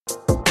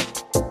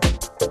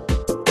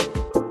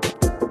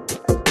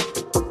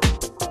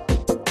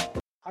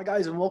Hi,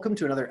 guys, and welcome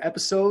to another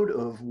episode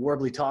of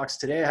Worbli Talks.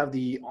 Today, I have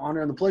the honor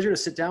and the pleasure to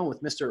sit down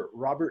with Mr.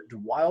 Robert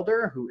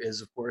Dewilder, who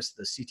is, of course,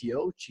 the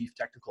CTO, Chief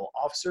Technical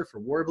Officer for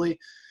Worbli.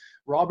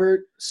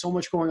 Robert, so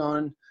much going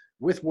on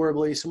with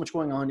Worbli, so much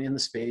going on in the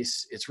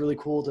space. It's really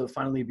cool to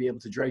finally be able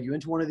to drag you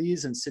into one of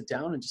these and sit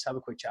down and just have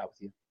a quick chat with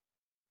you.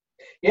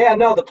 Yeah,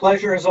 no, the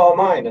pleasure is all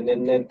mine,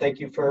 and thank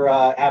you for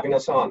having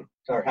us on,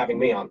 or having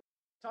me on.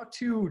 Talk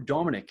to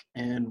Dominic,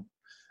 and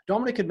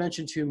Dominic had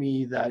mentioned to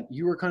me that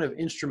you were kind of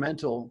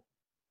instrumental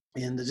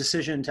in the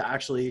decision to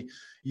actually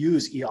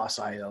use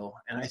EOSIO.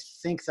 And I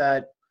think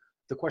that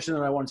the question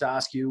that I wanted to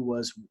ask you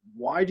was,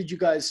 why did you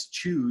guys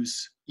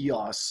choose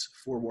EOS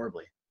for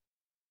Worbli?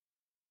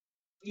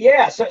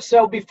 Yeah,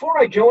 so before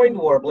I joined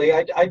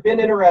Worbli, I'd been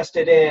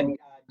interested in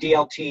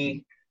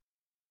DLT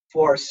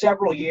for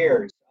several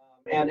years.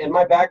 And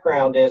my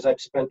background is I've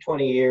spent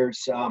 20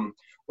 years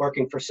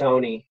working for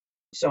Sony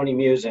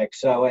Music,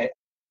 so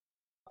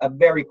a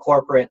very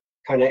corporate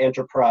kind of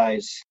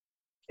enterprise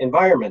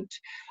environment.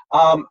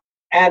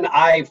 And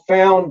I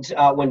found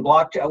when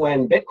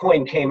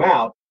Bitcoin came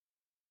out,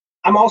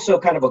 I'm also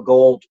kind of a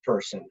gold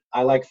person.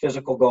 I like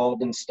physical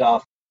gold and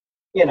stuff,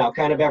 you know,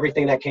 kind of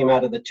everything that came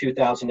out of the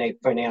 2008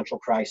 financial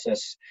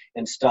crisis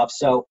and stuff.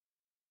 So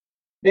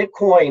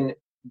Bitcoin,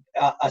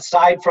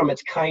 aside from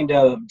its kind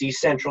of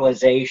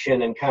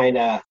decentralization and kind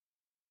of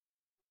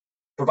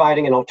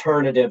providing an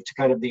alternative to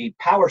kind of the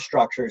power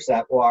structures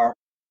that were,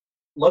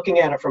 looking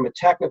at it from a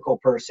technical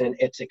person,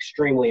 it's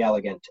extremely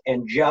elegant.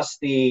 And just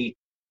the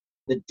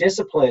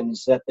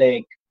disciplines that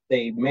they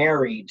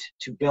married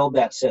to build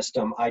that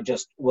system,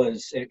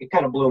 it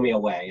kind of blew me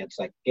away. It's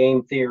like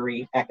game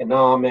theory,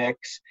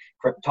 economics,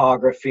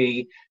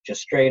 cryptography,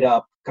 just straight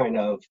up kind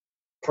of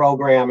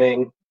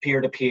programming,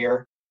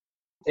 peer-to-peer.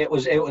 It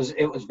was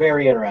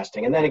very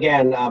interesting. And then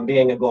again,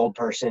 being a gold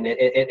person,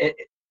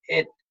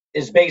 it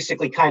is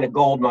basically kind of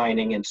gold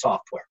mining in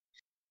software.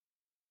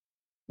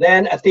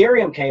 Then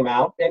Ethereum came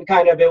out, and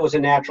kind of it was a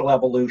natural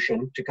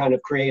evolution to kind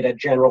of create a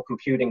general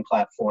computing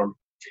platform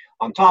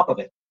on top of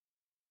it.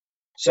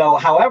 So,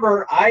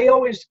 however, I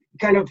always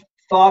kind of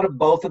thought of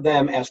both of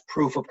them as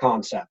proof of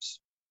concepts.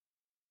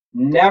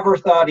 Never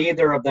thought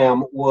either of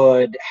them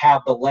would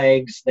have the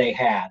legs they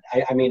had.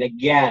 I mean,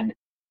 again,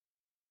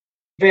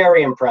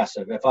 very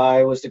impressive. If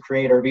I was the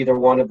creator of either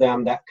one of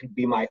them, that could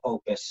be my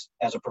opus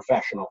as a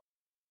professional.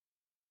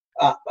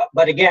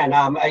 But again,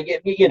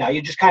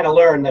 you just kind of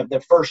learn that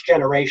the first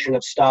generation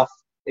of stuff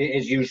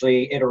is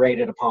usually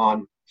iterated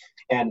upon,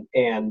 and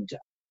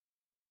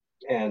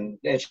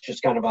it's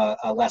just kind of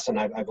a lesson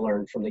I've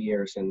learned from the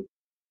years in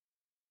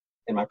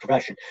my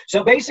profession.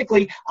 So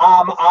basically,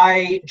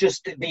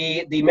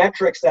 the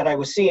metrics that I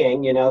was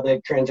seeing, you know,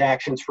 the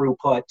transaction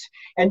throughput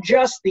and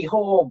just the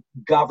whole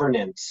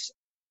governance.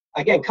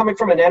 Again, coming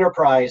from an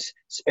enterprise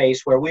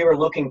space where we were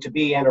looking to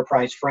be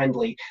enterprise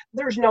friendly,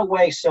 there's no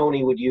way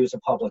Sony would use a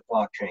public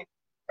blockchain,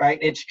 right?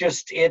 It's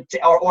just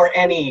or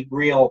any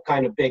real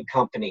kind of big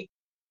company.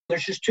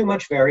 There's just too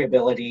much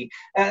variability.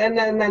 And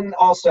then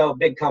also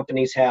big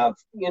companies have,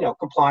 you know,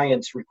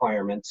 compliance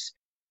requirements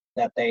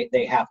that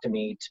they have to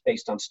meet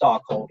based on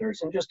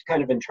stockholders and just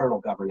kind of internal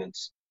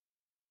governance.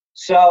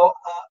 So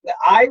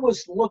I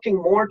was looking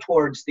more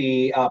towards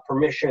the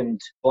permissioned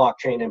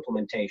blockchain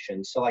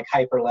implementations, so like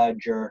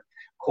Hyperledger,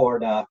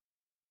 Corda,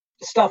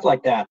 stuff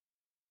like that.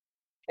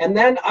 And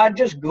then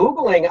just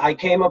Googling, I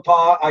came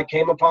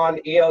upon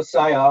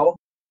EOSIO.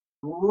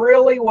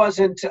 Really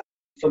wasn't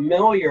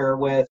familiar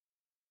with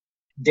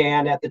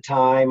Dan at the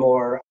time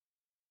or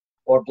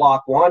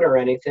Block One or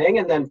anything.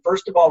 And then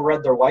first of all,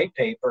 read their white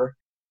paper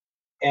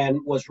and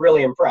was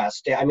really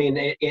impressed. I mean,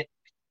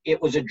 it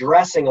was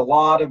addressing a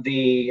lot of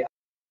the,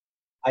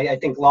 I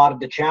think a lot of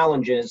the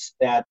challenges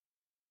that,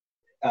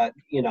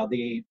 you know,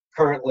 the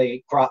current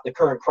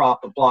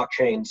crop of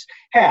blockchains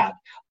had.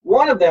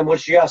 One of them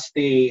was just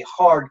the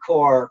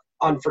hardcore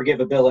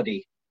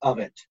unforgivability of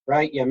it,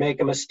 right? You make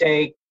a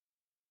mistake,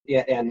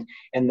 yeah,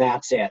 and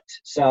that's it.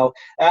 So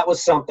that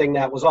was something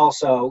that was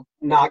also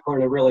not going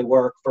to really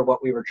work for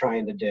what we were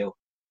trying to do.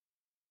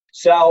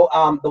 So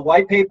the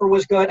white paper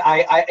was good.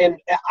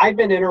 I've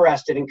been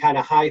interested in kind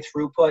of high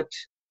throughput,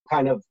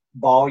 kind of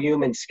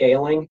volume and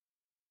scaling,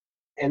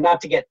 and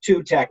not to get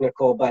too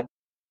technical, but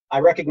I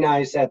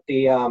recognize that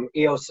the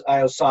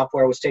EOSIO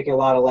software was taking a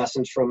lot of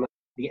lessons from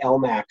the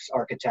LMAX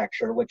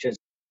architecture, which is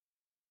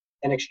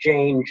an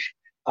exchange.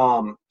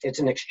 It's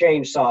an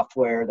exchange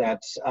software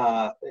that's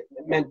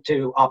meant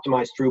to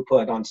optimize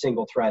throughput on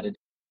single-threaded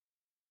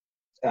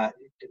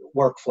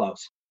workflows.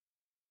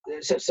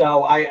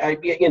 So I,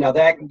 you know,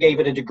 that gave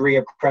it a degree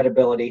of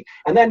credibility.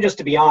 And then, just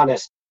to be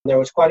honest, there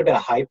was quite a bit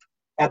of hype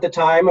at the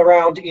time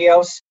around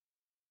EOS,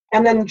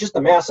 and then just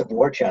the massive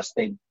war chest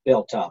they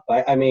built up.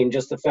 I mean,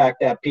 just the fact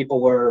that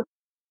people were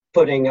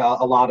putting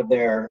a lot of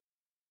their,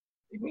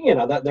 you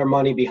know, their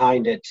money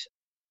behind it.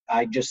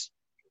 I just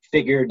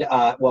figured,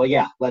 well,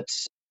 yeah,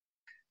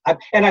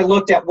 and I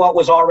looked at what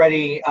was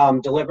already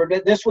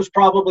delivered. This was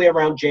probably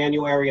around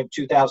January of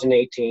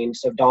 2018,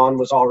 so Dawn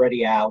was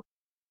already out,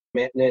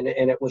 and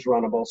it was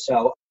runnable.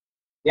 So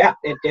yeah,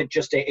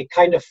 it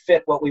kind of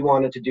fit what we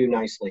wanted to do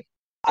nicely.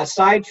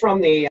 Aside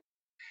from the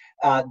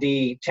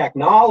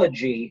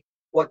technology,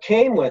 what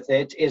came with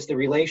it is the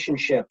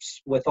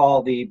relationships with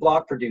all the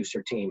block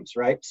producer teams,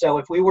 right? So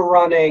if we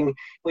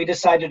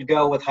decided to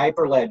go with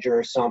Hyperledger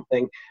or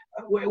something,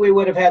 we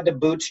would have had to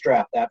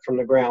bootstrap that from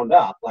the ground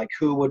up, like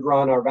who would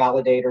run our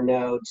validator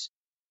nodes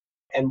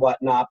and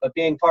whatnot. But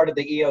being part of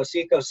the EOS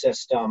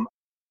ecosystem,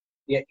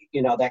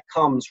 that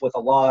comes with a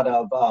lot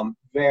of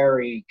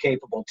very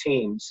capable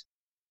teams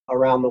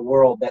around the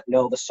world that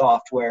know the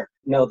software,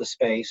 know the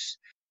space,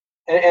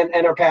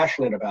 and are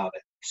passionate about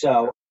it.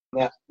 So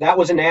that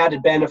was an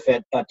added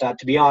benefit, but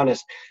to be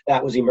honest,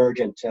 that was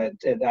emergent.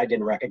 I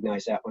didn't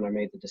recognize that when I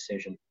made the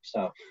decision.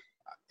 So,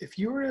 if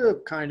you were to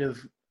kind of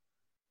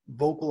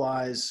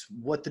vocalize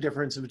what the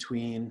difference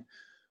between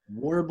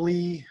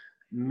Worbli,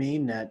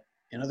 Mainnet,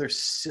 and other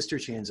sister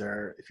chains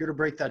are, if you were to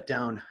break that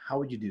down, how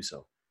would you do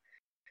so?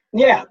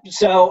 Yeah,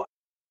 so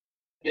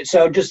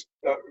just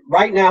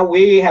right now,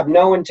 we have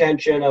no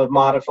intention of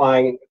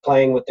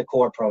playing with the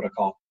core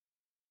protocol.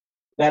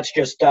 That's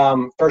just,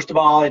 first of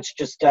all, it's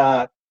just,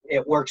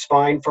 it works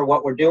fine for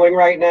what we're doing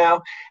right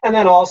now. And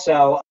then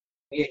also,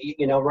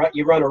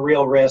 you run a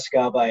real risk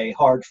of a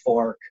hard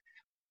fork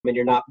and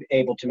you're not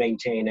able to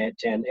maintain it.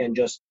 And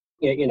just,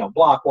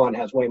 Block One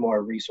has way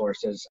more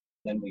resources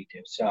than we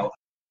do. So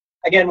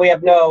again, we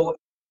have no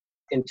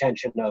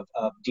intention of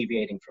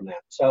deviating from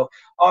that. So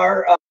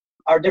our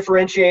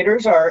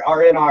differentiators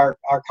are in our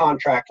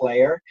contract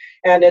layer,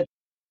 and it's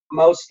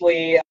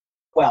mostly,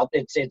 well,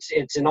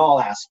 it's in all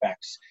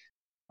aspects.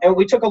 And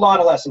we took a lot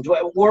of lessons.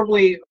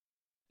 Worbli,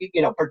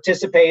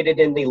 participated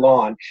in the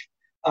launch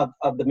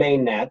of the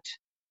mainnet.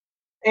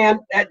 And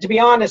to be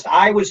honest,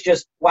 I was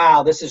just,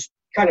 wow, this is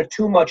kind of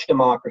too much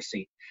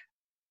democracy.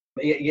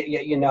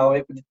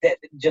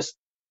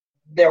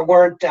 There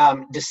weren't,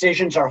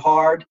 decisions are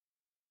hard.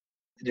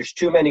 There's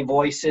too many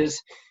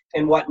voices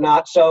and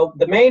whatnot. So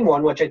the main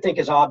one, which I think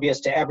is obvious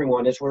to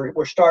everyone, is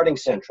we're starting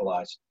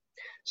centralized.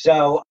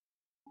 So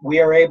we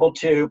are able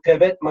to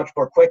pivot much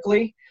more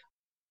quickly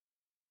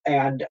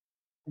and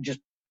just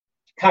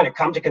kind of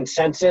come to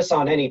consensus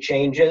on any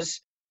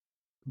changes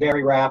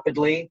very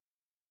rapidly.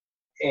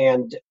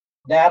 And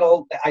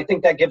I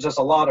think that gives us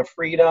a lot of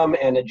freedom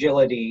and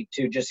agility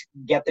to just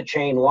get the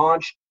chain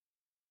launched.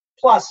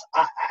 Plus,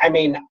 I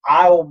mean,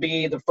 I'll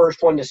be the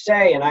first one to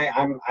say, and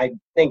I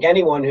think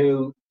anyone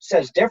who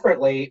says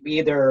differently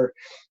either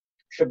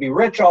should be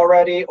rich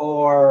already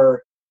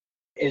or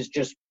is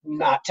just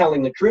not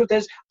telling the truth.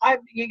 I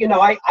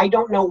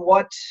don't know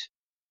what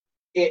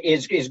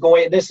is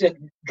going. This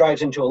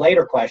drives into a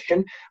later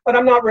question, but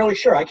I'm not really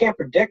sure. I can't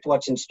predict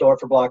what's in store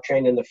for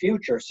blockchain in the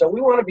future. So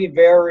we want to be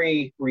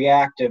very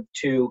reactive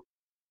to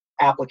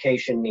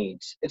application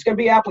needs. It's going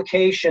to be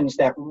applications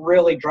that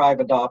really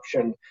drive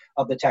adoption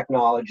of the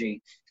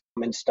technology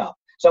and stuff.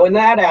 So in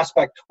that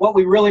aspect, what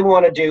we really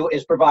want to do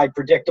is provide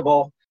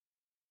predictable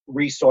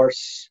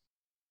resource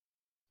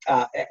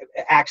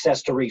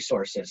access to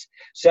resources.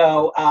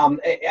 So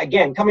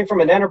again, coming from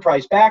an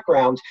enterprise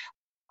background,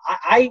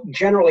 I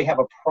generally have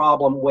a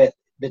problem with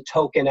the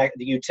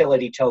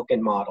utility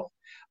token model.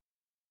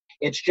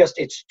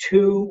 It's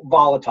too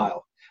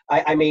volatile.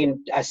 I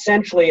mean,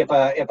 essentially, if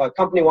a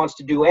company wants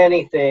to do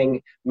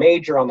anything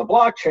major on the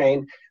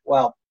blockchain,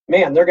 well,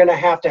 man, they're going to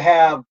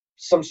have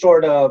some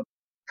sort of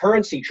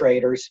currency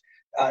traders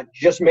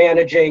just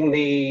managing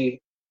the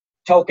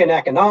token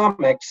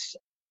economics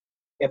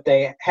if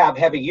they have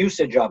heavy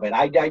usage of it.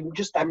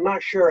 I'm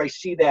not sure I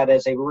see that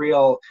as a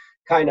real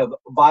kind of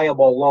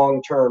viable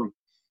long-term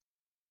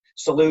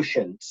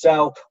solution.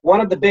 So one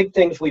of the big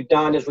things we've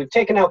done is we've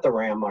taken out the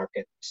RAM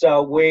market.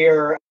 So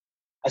we're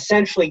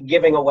essentially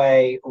giving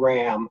away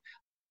RAM.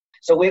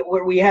 So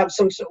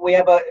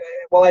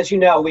as you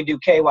know, we do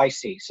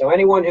KYC. So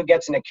anyone who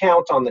gets an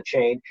account on the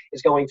chain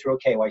is going through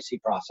a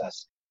KYC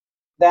process.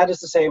 That is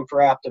the same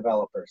for app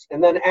developers.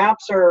 And then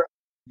apps are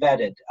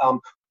vetted.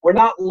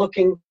 We're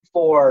looking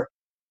for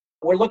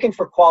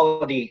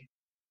quality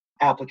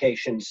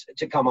applications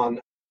to come on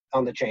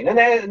the chain.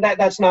 And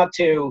that's not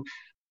to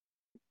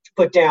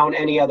put down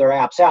any other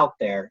apps out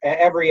there.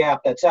 Every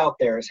app that's out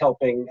there is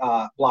helping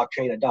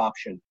blockchain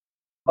adoption.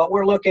 But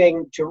we're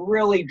looking to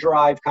really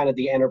drive kind of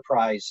the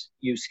enterprise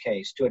use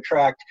case to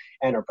attract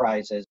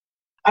enterprises.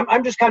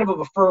 I'm just kind of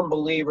a firm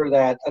believer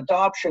that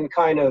adoption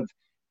kind of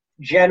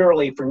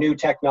generally for new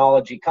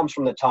technology comes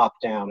from the top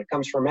down. It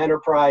comes from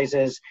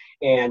enterprises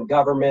and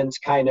governments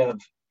kind of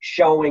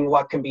showing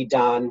what can be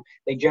done.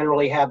 They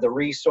generally have the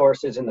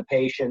resources and the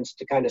patience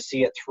to kind of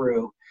see it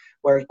through.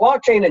 Whereas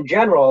blockchain in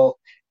general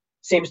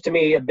seems to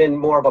me have been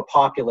more of a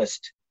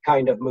populist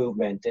kind of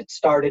movement. It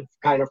started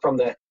kind of from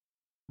the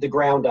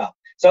ground up.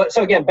 So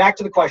again, back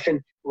to the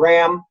question,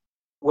 RAM,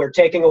 we're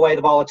taking away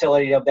the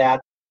volatility of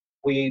that.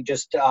 We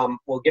just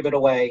will give it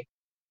away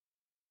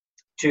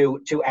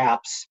to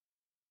apps.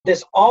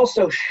 This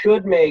also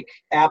should make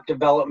app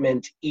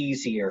development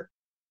easier.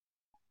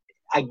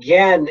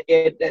 again,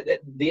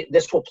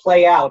 this will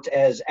play out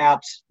as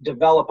apps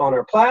develop on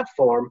our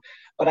platform,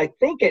 but I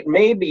think it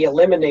maybe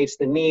eliminates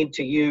the need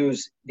to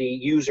use the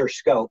user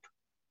scope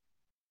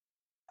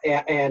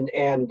and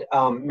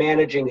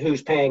managing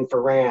who's paying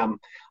for RAM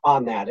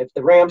on that. If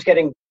the RAM's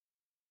getting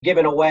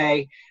given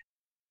away,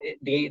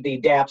 the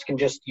dApps can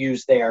just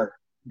use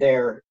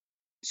their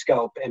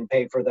scope and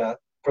pay for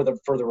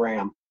the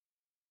RAM.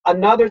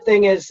 Another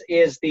thing is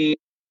the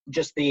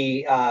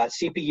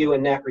CPU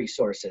and net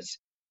resources.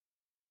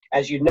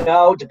 As you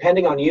know,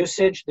 depending on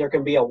usage, there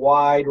can be a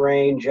wide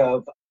range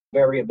of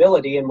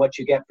variability in what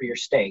you get for your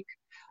stake.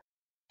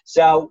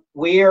 So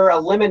we're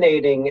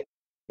eliminating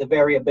the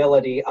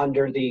variability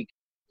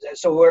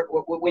so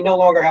we no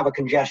longer have a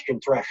congestion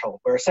threshold.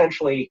 We're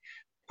essentially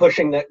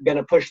going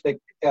to push the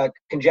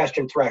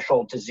congestion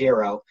threshold to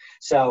 0.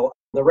 So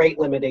the rate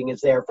limiting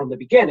is there from the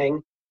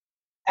beginning,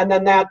 and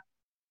then that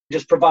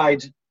just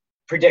provides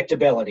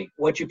predictability.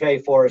 What you pay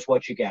for is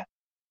what you get.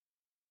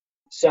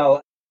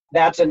 So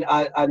that's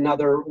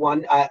another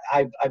one.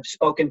 I've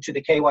spoken to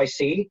the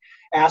KYC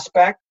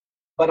aspect,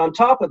 but on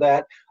top of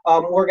that,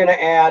 we're going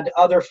to add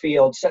other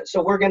fields.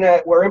 So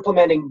we're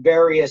implementing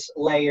various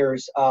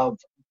layers of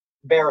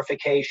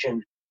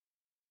verification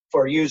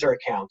for user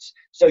accounts.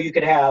 So you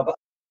could have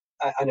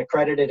an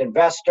accredited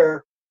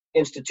investor,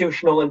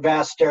 institutional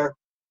investor,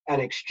 an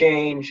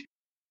exchange,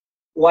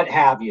 what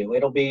have you.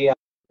 It'll be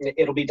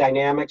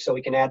dynamic, so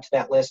we can add to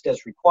that list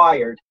as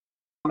required.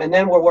 And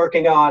then we're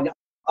working on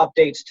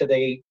updates to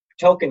the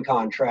token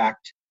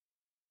contract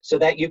so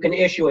that you can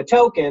issue a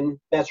token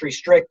that's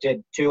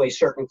restricted to a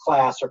certain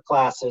class or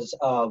classes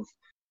of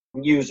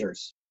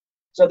users.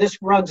 So this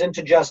runs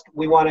into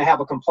we want to have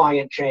a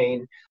compliant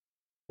chain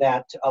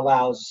that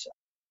allows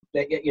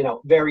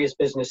various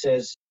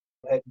businesses,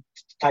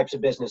 types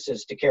of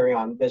businesses to carry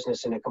on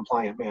business in a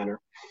compliant manner.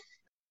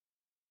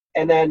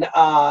 And then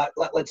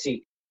let's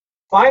see,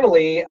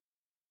 finally,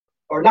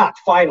 or not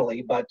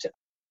finally, but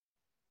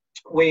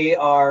we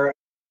are,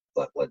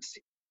 let's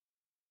see,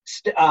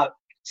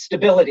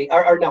 stability,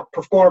 or no,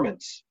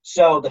 performance.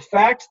 So the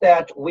fact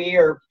that we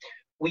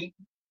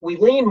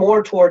lean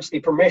more towards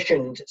the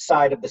permissioned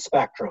side of the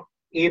spectrum,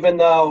 even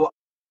though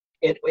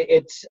it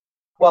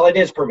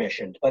is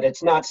permissioned, but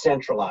it's not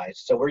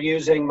centralized. So we're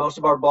using, most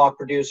of our block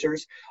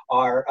producers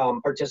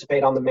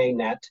participate on the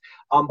mainnet.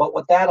 But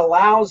what that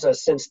allows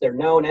us, since they're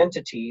known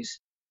entities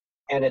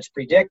and it's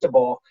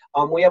predictable,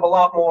 we have a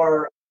lot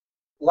more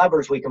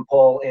levers we can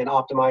pull in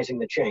optimizing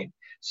the chain.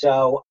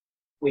 So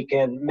we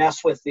can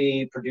mess with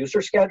the producer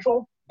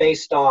schedule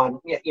based on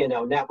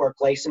network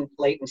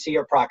latency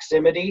or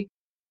proximity.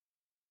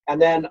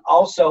 And then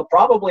also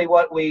probably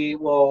what we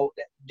will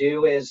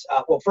do is,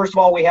 first of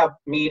all, we have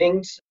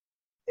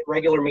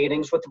regular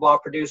meetings with the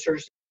block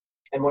producers,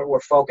 and we're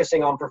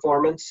focusing on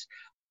performance.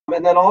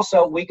 And then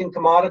also we can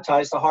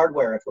commoditize the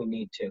hardware if we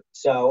need to.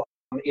 So,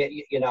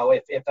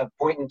 if a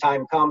point in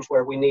time comes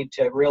where we need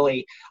to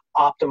really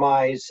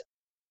optimize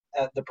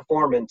the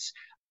performance,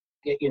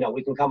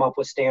 we can come up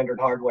with standard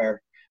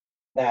hardware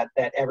that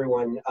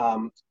everyone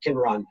can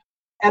run.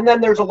 And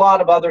then there's a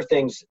lot of other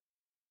things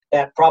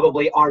that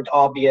probably aren't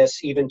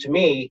obvious even to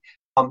me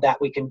that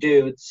we can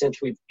do,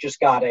 since we've just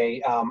got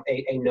a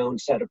known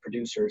set of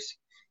producers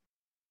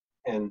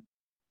and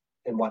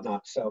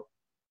whatnot. So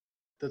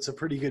that's a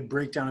pretty good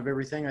breakdown of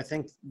everything. I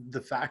think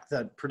the fact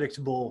that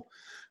predictable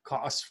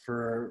costs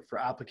for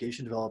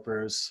application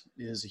developers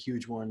is a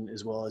huge one,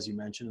 as well, as you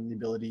mentioned, and the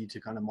ability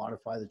to kind of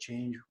modify the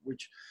change,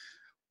 which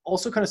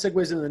also kind of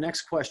segues into the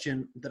next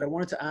question that I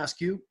wanted to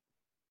ask you.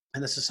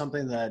 And this is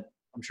something that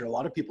I'm sure a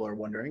lot of people are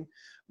wondering.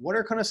 What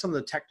are kind of some of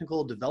the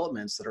technical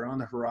developments that are on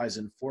the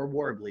horizon for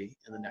Worbli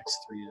in the next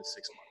 3 to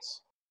 6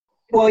 months?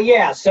 Well,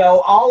 yeah, so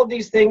all of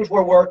these things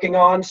we're working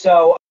on.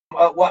 So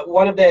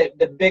one of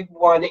the big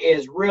one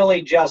is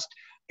really just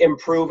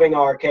improving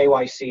our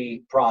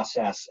KYC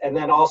process, and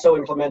then also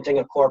implementing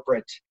a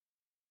corporate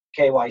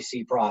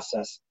KYC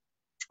process.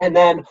 And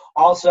then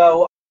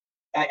also,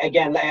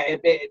 again,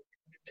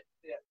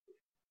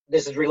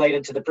 this is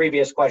related to the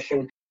previous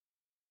question,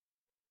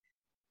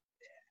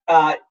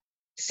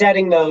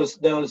 setting those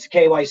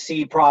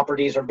KYC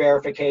properties or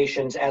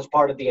verifications as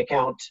part of the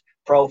account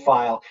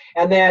profile,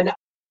 and then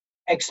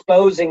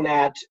exposing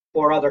that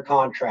for other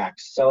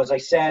contracts. So as I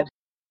said,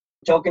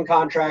 token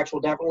contracts will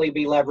definitely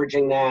be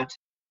leveraging that,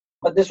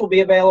 but this will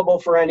be available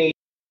for any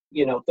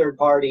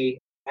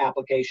third-party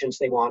applications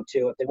they want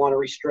to. If they want to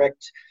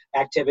restrict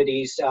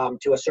activities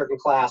to a certain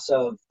class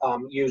of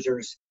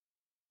users,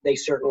 they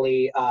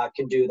certainly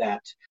can do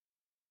that.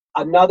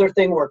 Another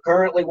thing we're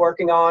currently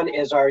working on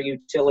is our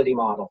utility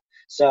model.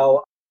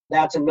 So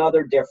that's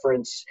another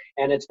difference,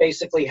 and it's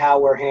basically how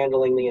we're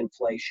handling the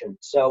inflation.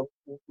 So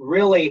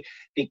really,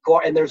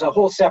 and there's a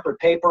whole separate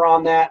paper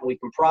on that, and we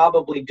can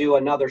probably do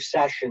another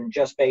session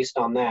just based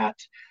on that.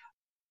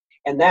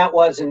 And that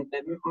wasn't,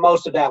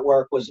 most of that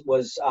work was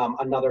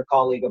another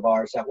colleague of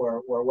ours that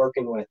we're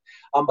working with.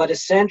 But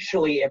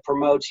essentially, it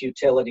promotes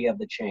utility of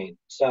the chain.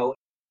 So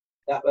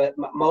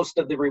most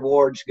of the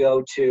rewards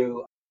go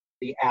to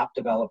the app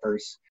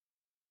developers.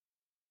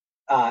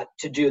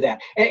 to do that.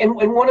 And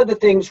one of the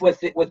things with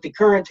the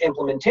current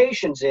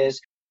implementations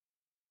is,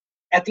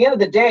 at the end of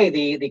the day,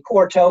 the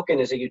core token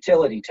is a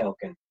utility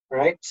token,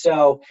 right?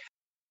 So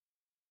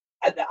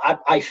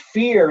I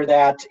fear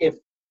that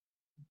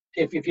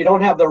if you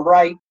don't have the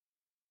right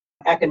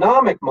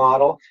economic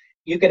model,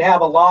 you could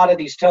have a lot of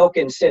these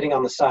tokens sitting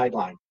on the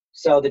sideline.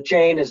 So the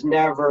chain is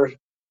never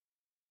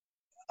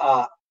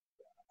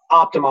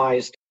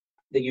optimized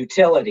the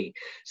utility.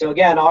 So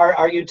again,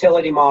 our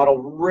utility model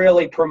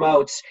really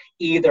promotes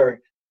either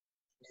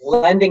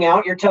lending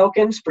out your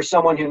tokens for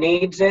someone who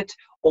needs it,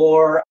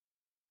 or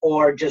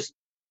just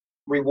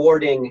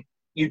rewarding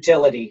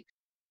utility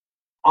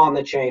on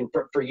the chain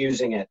for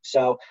using it.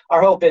 So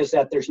our hope is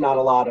that there's not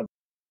a lot of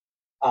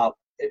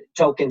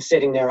tokens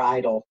sitting there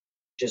idle,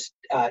 just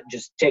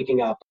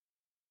taking up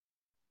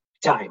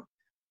time.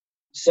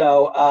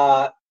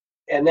 So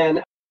and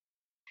then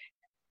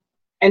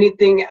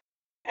anything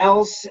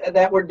else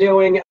that we're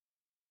doing?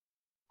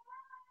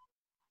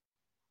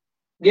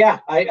 Yeah,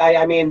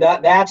 I mean,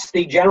 that's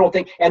the general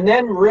thing. And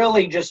then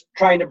really just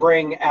trying to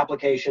bring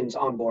applications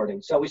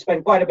onboarding. So we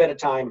spend quite a bit of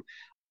time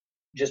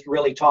just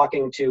really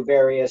talking to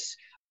various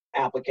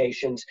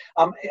applications.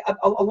 A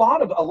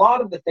lot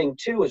of the thing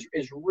too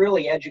is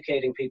really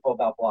educating people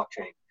about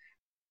blockchain,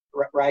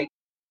 right?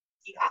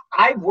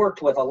 I've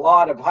worked with a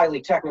lot of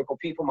highly technical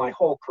people my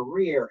whole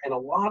career, and a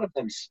lot of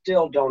them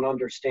still don't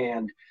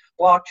understand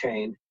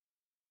blockchain.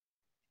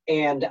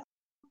 And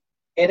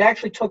it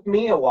actually took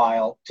me a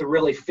while to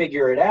really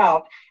figure it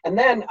out. And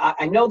then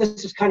I know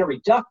this is kind of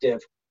reductive,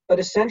 but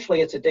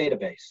essentially it's a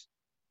database.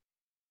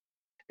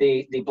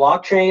 The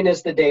blockchain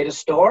is the data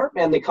store,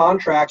 and the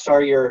contracts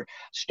are your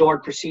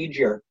stored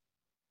procedure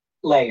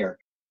layer.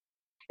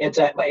 This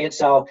database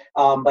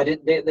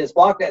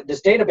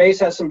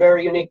has some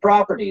very unique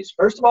properties.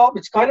 First of all,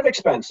 it's kind of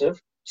expensive,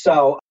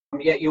 so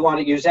you want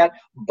to use that,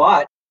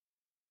 but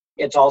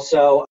it's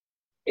also,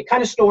 it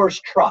kind of stores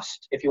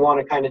trust if you want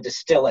to kind of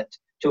distill it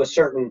to a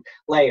certain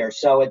layer.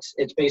 So it's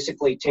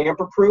basically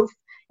tamper-proof,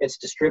 it's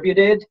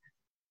distributed,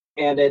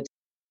 and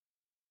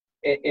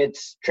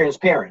it's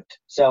transparent,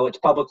 so it's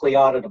publicly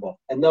auditable.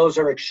 And those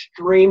are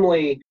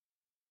extremely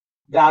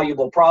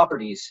valuable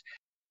properties.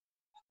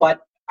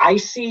 But I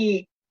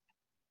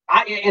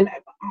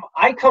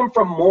come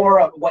from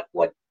more of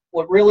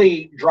what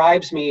really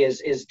drives me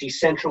is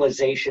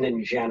decentralization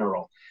in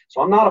general.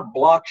 So I'm not a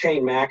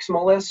blockchain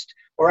maximalist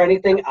or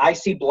anything. I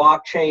see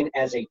blockchain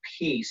as a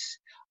piece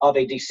of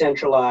a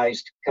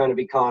decentralized kind of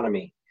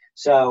economy.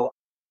 So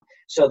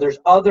there's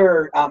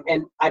other,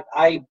 and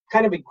I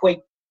kind of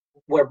equate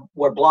where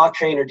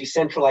blockchain or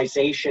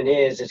decentralization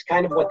is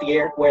kind of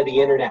where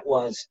the internet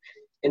was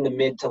in the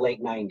mid to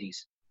late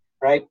 90s,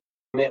 right?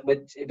 It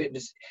was,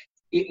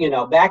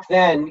 back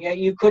then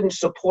you couldn't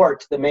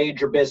support the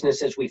major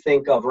businesses we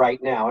think of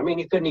right now. I mean,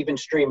 you couldn't even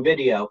stream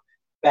video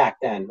back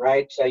then,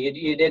 right? So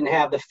you didn't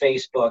have the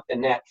Facebook, the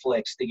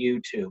Netflix, the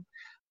YouTube.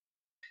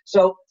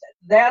 So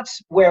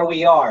that's where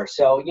we are.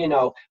 So,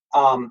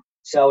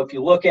 so if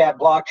you look at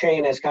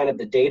blockchain as kind of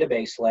the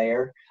database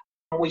layer,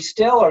 we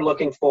still are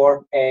looking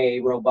for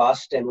a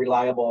robust and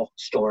reliable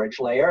storage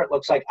layer. It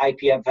looks like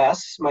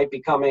IPFS might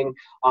be coming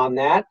on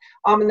that.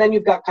 And then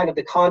you've got kind of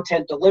the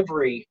content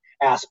delivery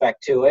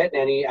aspect to it.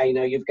 And I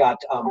know you've got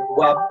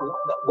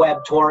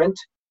web torrent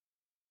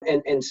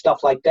and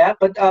stuff like that.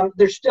 But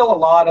there's still a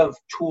lot of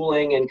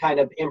tooling and kind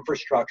of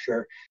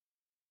infrastructure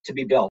to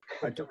be built.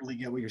 I totally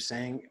get what you're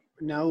saying.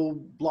 Now,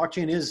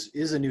 blockchain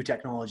is a new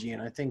technology,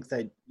 and I think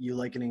that you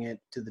likening it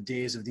to the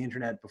days of the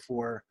internet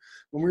before,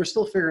 when we were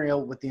still figuring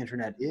out what the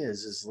internet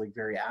is like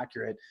very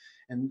accurate.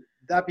 And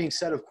that being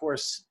said, of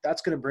course,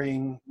 that's going to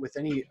bring, with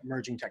any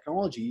emerging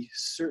technology,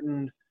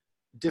 certain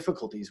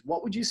difficulties.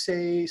 What would you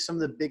say some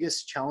of the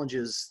biggest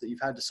challenges that you've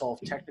had to solve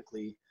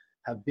technically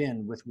have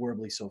been with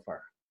Worbli so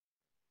far?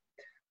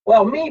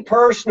 Well, me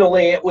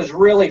personally, it was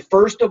really,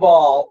 first of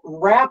all,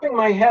 wrapping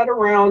my head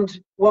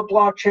around what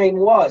blockchain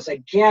was.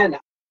 Again,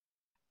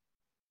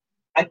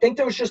 I think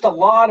there was just a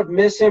lot of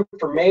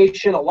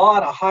misinformation, a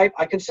lot of hype.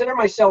 I consider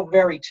myself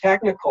very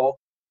technical,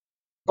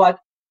 but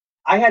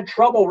I had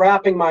trouble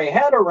wrapping my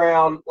head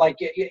around, like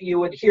you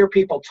would hear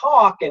people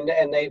talk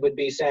and they would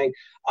be saying,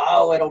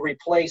 oh, it'll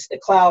replace the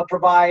cloud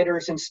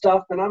providers and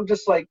stuff. And I'm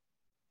just like,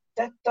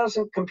 that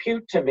doesn't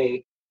compute to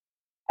me.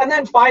 And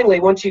then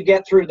finally, once you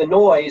get through the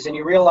noise and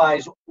you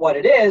realize what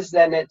it is,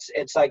 then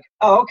it's like,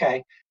 oh,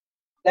 okay,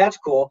 that's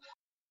cool.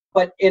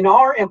 But in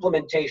our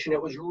implementation,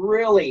 it was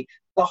really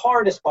the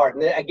hardest part.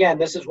 And again,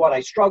 this is what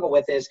I struggle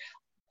with, is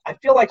I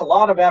feel like a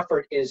lot of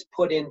effort is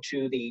put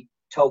into the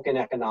token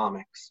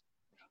economics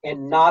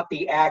and not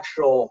the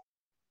actual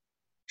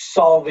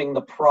solving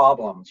the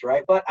problems,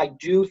 right? But I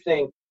do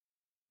think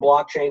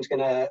blockchain is going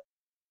to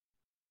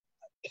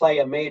play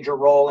a major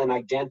role in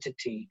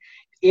identity,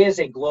 is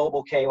a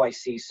global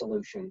KYC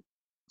solution.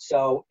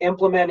 So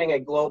implementing a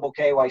global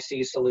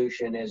KYC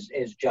solution is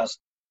just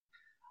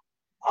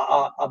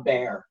a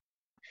bear.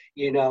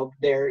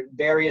 Their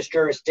various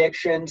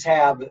jurisdictions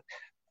have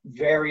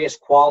various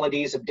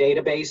qualities of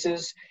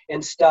databases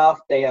and stuff.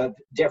 They have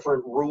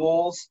different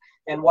rules.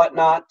 and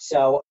whatnot.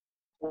 So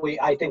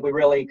I think we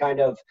really kind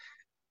of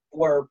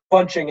were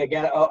punching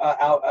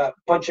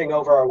punching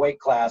over our weight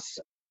class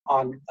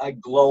on a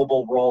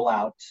global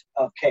rollout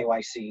of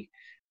KYC.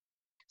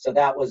 So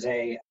that was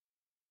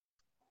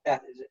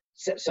that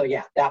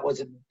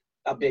was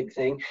a big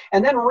thing.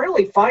 And then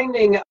really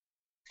finding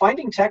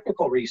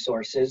technical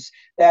resources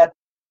that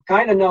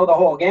kind of know the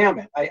whole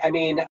gamut. I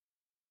mean,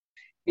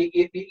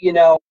 you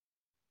know,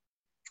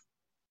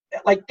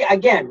 like,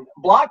 again,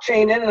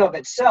 blockchain in and of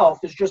itself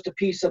is just a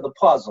piece of the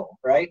puzzle,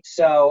 right?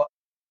 So,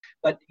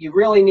 but you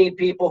really need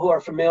people who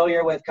are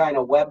familiar with kind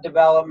of web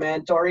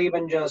development or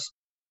even just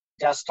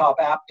desktop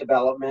app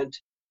development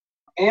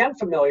and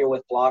familiar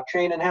with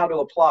blockchain and how to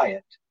apply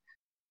it,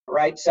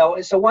 right? So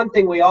one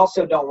thing we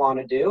also don't want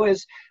to do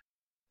is,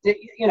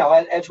 you know,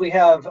 as we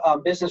have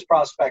business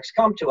prospects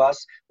come to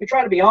us, we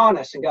try to be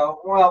honest and go,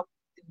 well,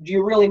 do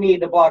you really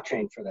need a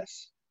blockchain for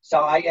this?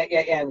 So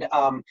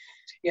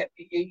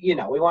you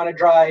know, we want to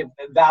drive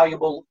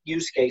valuable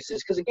use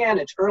cases because, again,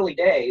 it's early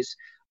days,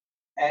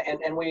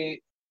 and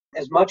we,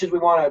 as much as we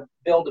want to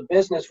build a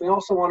business, we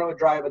also want to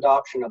drive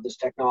adoption of this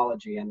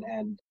technology.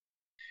 And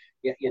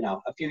you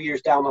know, a few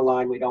years down the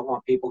line, we don't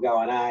want people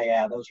going,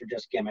 yeah, those are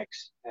just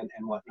gimmicks and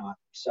whatnot.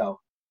 So.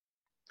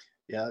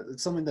 Yeah,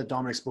 it's something that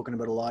Dominic's spoken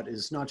about a lot,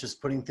 is not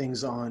just putting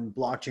things on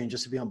blockchain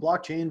just to be on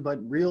blockchain, but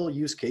real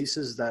use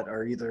cases that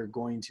are either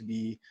going to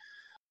be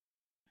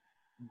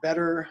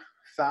better,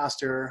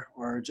 faster,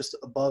 or just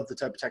above the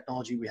type of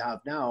technology we have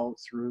now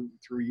through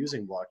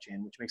using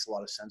blockchain, which makes a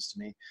lot of sense to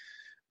me.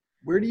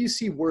 Where do you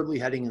see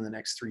Worbli heading in the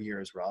next 3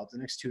 years, Rob, the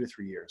next 2 to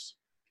 3 years?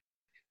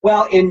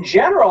 Well, in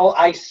general,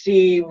 I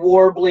see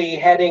Worbli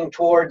heading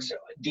towards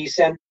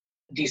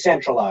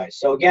decentralized.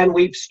 So again,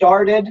 we've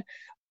started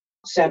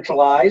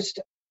centralized.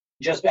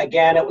 Just,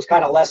 again, it was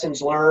kind of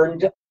lessons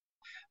learned,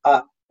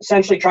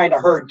 essentially trying to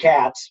herd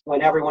cats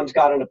when everyone's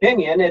got an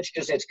opinion. It's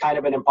kind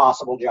of an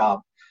impossible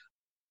job.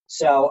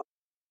 So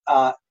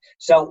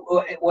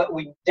what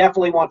we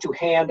definitely want to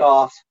hand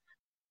off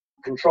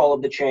control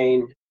of the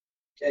chain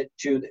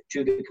to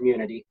the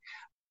community.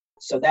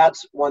 So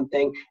that's one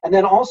thing. And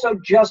then also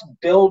just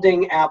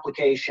building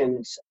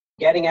applications,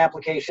 getting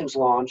applications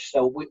launched.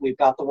 So we've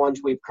got the ones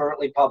we've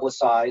currently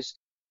publicized,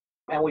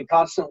 and we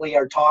constantly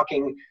are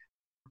talking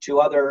to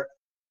other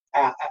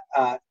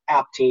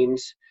app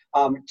teams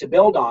to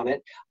build on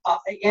it.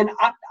 And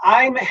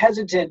I'm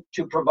hesitant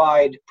to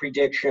provide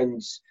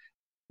predictions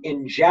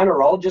in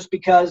general, just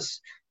because,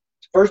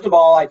 first of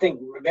all, I think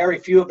very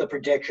few of the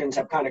predictions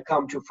have kind of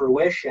come to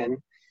fruition.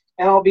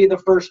 And I'll be the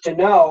first to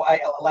know,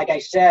 like I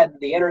said,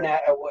 the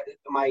internet,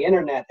 my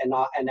internet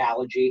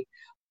analogy,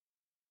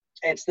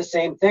 it's the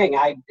same thing.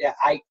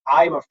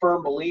 I'm a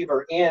firm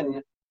believer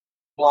in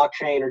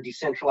blockchain or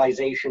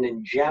decentralization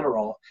in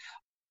general.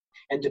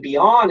 And to be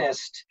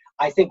honest,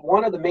 I think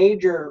one of the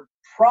major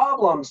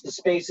problems the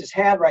space has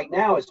had right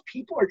now is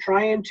people are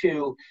trying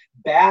to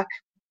back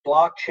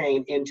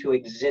blockchain into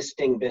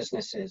existing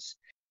businesses.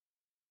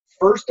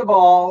 First of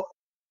all,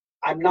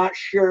 I'm not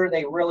sure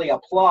they really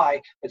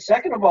apply. But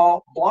second of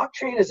all,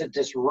 blockchain is a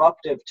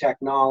disruptive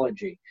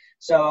technology.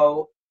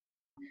 So,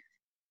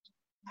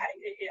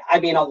 I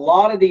mean, a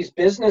lot of these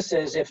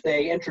businesses, if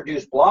they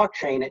introduce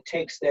blockchain, it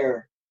takes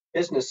their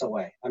business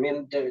away. I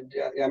mean,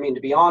 to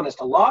be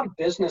honest, a lot of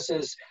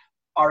businesses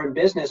are in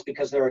business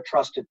because they're a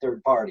trusted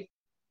third party.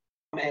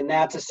 And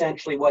that's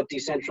essentially what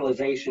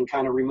decentralization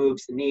kind of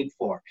removes the need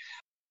for.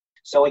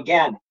 So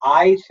again,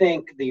 I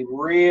think the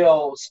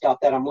real stuff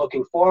that I'm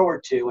looking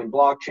forward to in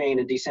blockchain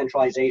and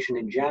decentralization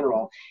in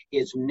general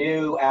is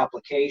new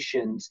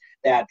applications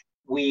that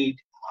we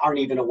aren't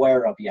even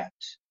aware of yet.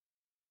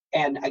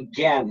 And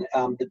again,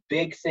 the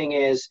big thing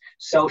is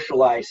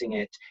socializing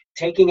it,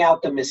 taking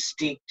out the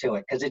mystique to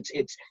it, because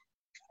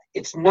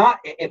it's not,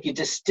 if you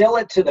distill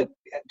it to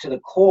the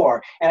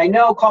core, and I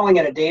know calling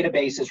it a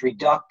database is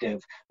reductive,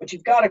 but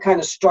you've got to kind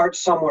of start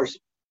somewhere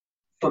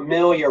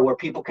familiar where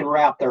people can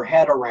wrap their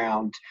head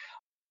around,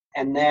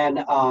 and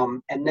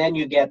then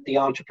you get the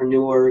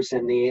entrepreneurs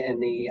and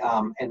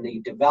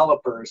the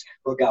developers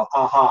who go,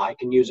 aha, I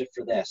can use it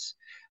for this.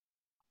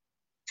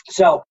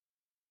 So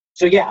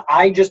yeah,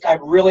 I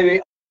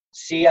really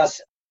see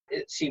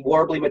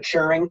Worbli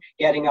maturing,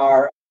 getting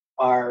our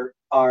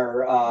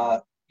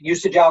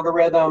usage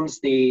algorithms,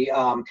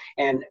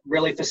 and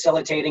really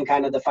facilitating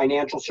kind of the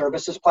financial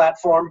services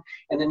platform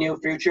in the near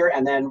future,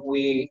 and then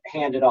we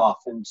hand it off.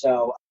 And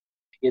so,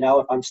 you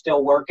know, if I'm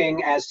still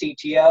working as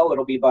CTO,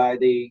 it'll be by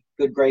the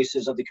good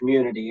graces of the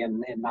community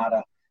and not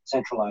a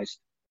centralized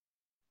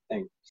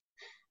thing.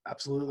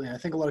 Absolutely. I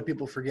think a lot of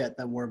people forget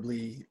that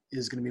Worbli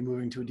is going to be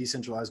moving to a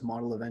decentralized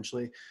model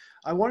eventually.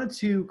 I wanted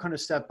to kind of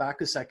step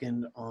back a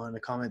second on a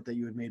comment that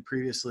you had made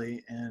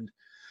previously, and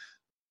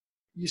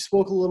you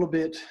spoke a little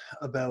bit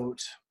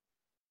about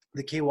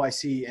the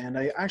KYC, and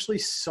I actually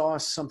saw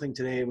something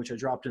today which I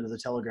dropped into the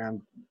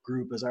Telegram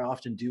group, as I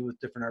often do with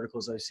different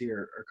articles I see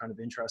are kind of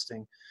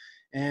interesting.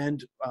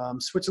 And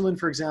Switzerland,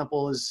 for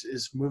example,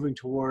 is moving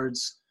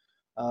towards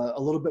a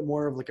little bit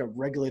more of like a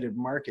regulated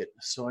market.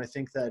 So I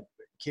think that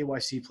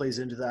KYC plays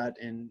into that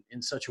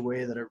in such a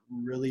way that it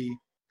really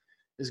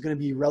is going to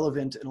be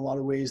relevant in a lot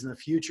of ways in the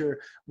future.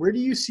 Where do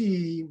you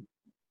see,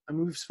 I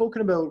mean, we've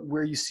spoken about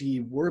where you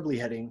see Worbli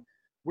heading.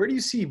 Where do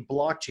you see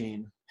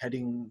blockchain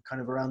heading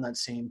kind of around that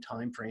same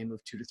time frame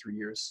of 2 to 3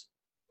 years?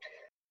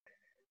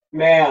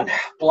 Man,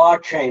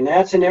 blockchain,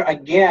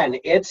 again,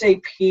 it's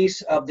a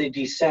piece of the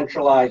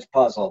decentralized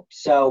puzzle.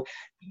 So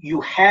you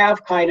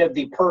have kind of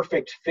the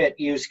perfect fit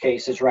use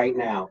cases right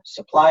now.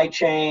 Supply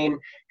chain,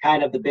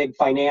 kind of the big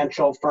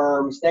financial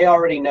firms, they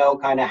already know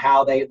kind of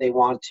how they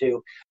want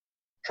to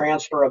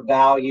transfer of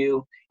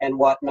value and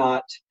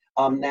whatnot.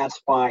 That's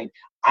fine.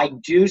 I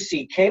do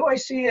see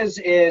KYC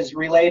is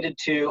related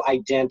to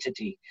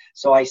identity.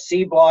 So I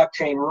see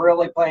blockchain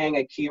really playing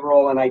a key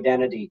role in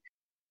identity.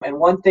 And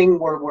one thing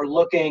we're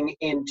looking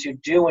into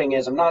doing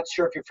is, I'm not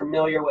sure if you're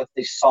familiar with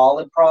the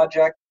Solid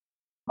project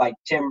by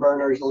Tim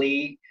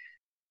Berners-Lee,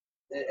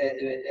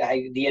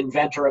 the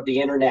inventor of the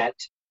internet,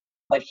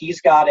 but he's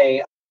got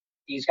a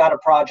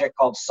project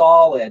called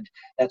Solid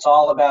that's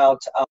all about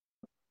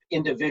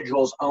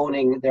individuals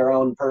owning their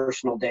own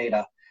personal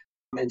data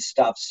and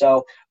stuff.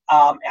 So,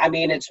 I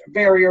mean, it's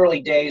very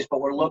early days,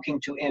 but we're looking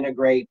to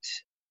integrate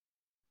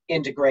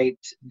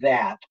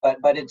that.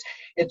 But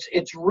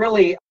it's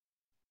really.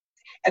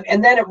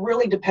 And then it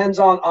really depends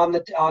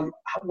on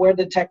where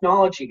the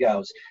technology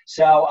goes.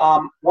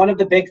 So one of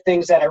the big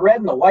things that I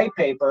read in the white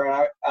paper,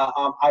 and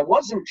I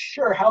wasn't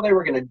sure how they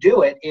were going to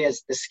do it,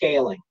 is the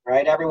scaling.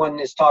 Right? Everyone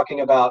is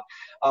talking about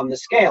the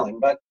scaling,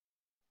 but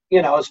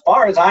as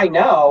far as I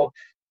know,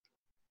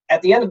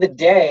 at the end of the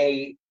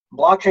day,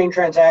 blockchain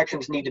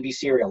transactions need to be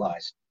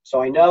serialized.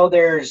 So I know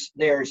there's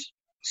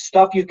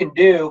stuff you can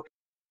do,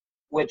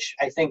 which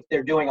I think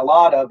they're doing a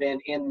lot of in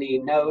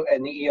the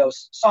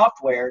EOS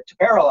software to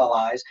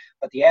parallelize,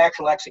 but the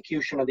actual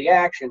execution of the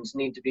actions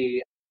need to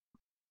be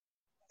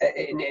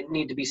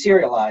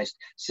serialized.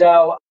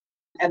 So,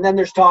 and then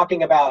there's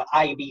talking about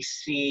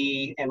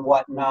IBC and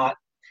whatnot.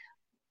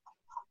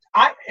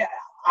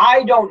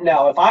 I don't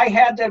know. If I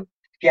had to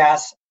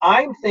guess,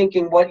 I'm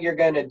thinking what you're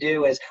going to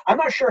do is, I'm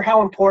not sure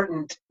how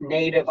important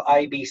native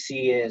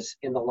IBC is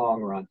in the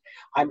long run.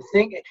 I'm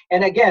thinking,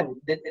 and again,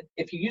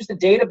 if you use the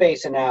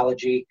database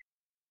analogy,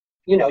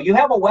 you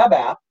have a web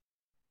app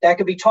that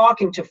could be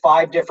talking to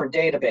 5 different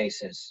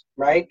databases,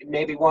 right?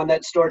 Maybe one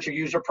that stores your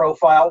user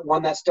profile,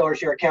 one that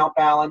stores your account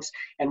balance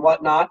and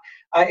whatnot.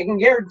 I can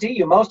guarantee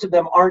you most of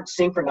them aren't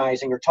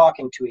synchronizing or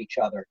talking to each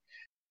other.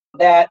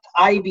 That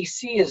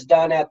IBC is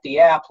done at the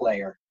app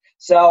layer.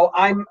 So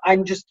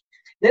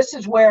this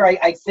is where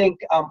I think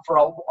for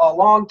a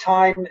long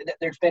time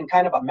there's been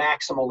kind of a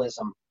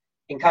maximalism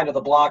in kind of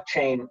the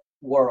blockchain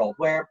world,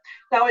 where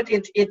now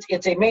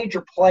it's a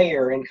major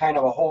player in kind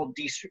of a whole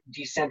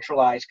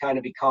decentralized kind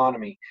of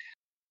economy.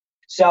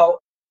 So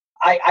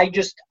I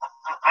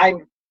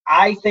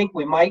think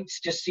we might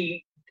just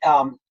see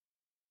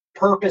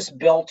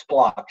purpose-built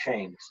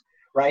blockchains,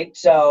 right?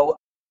 So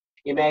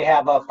you may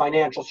have a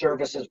financial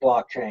services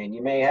blockchain,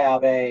 you may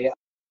have an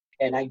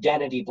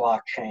identity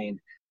blockchain,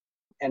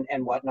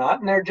 and whatnot,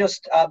 and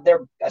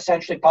they're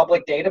essentially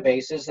public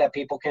databases that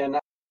people can,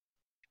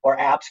 or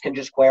apps can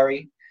just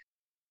query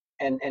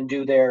and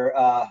do their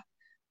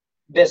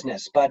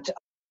business. But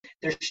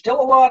there's still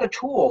a lot of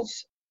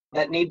tools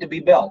that need to be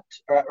built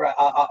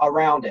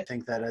around it. I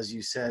think that, as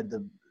you said,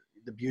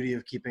 the beauty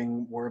of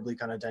keeping Worbli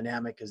kind of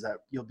dynamic is that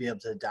you'll be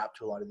able to adapt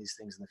to a lot of these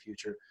things in the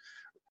future.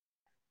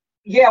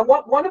 Yeah,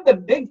 one of the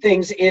big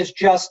things is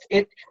just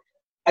the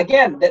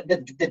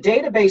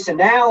database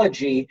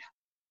analogy.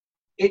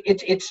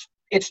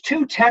 It's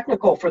too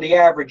technical for the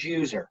average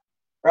user,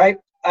 right?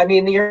 I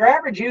mean, your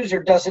average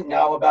user doesn't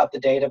know about the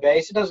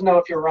database. It doesn't know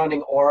if you're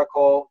running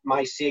Oracle,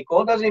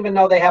 MySQL. It doesn't even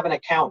know they have an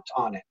account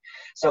on it.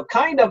 So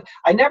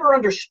I never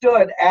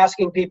understood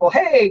asking people,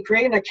 hey,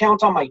 create an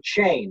account on my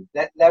chain.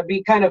 That'd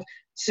be kind of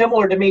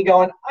similar to me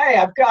going, hey,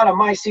 I've got a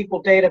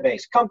MySQL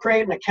database. Come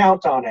create an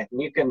account on it, and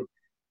you can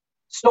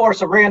store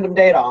some random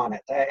data on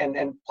it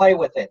and play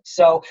with it.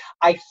 So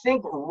I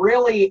think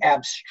really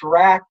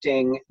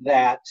abstracting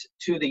that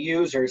to the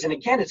users, and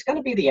again, it's going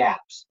to be the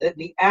apps.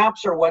 The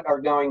apps are what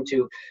are going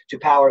to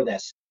power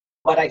this.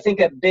 But I think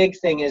a big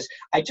thing is,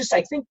 I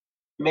think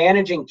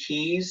managing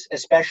keys,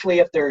 especially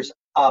if there's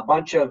a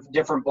bunch of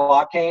different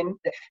blockchain,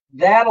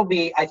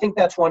 I think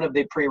that's one of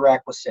the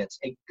prerequisites.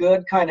 A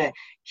good kind of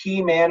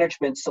key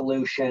management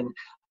solution,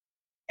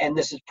 and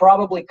this is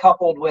probably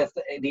coupled with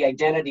the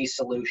identity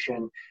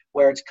solution,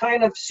 where it's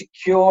kind of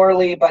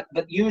securely, but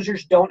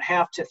users don't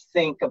have to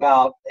think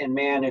about and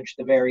manage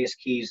the various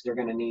keys they're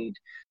going to need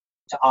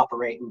to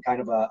operate in kind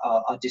of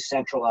a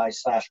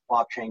decentralized /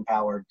 blockchain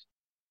powered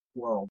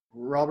world.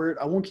 Robert,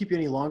 I won't keep you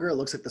any longer. It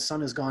looks like the sun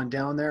has gone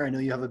down there. I know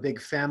you have a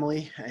big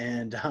family,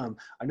 and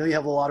I know you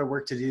have a lot of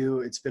work to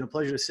do. It's been a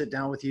pleasure to sit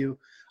down with you.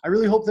 I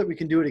really hope that we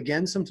can do it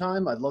again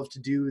sometime. I'd love to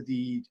do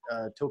the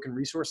token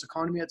resource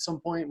economy at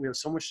some point. We have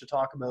so much to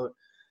talk about.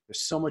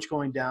 There's so much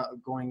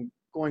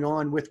going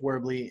on with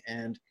Worbli,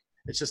 and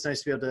it's just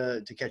nice to be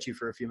able to catch you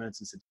for a few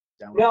minutes and sit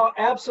down with you. No,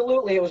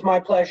 absolutely. It was my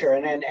pleasure.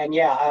 And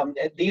yeah,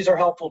 these are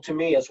helpful to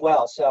me as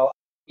well. So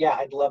yeah,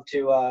 I'd love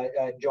to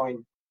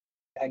join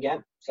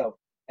again. So,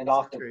 and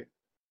often. Great.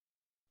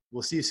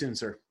 We'll see you soon,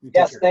 sir. You take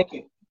Yes, care. thank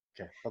you.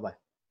 Okay, bye-bye.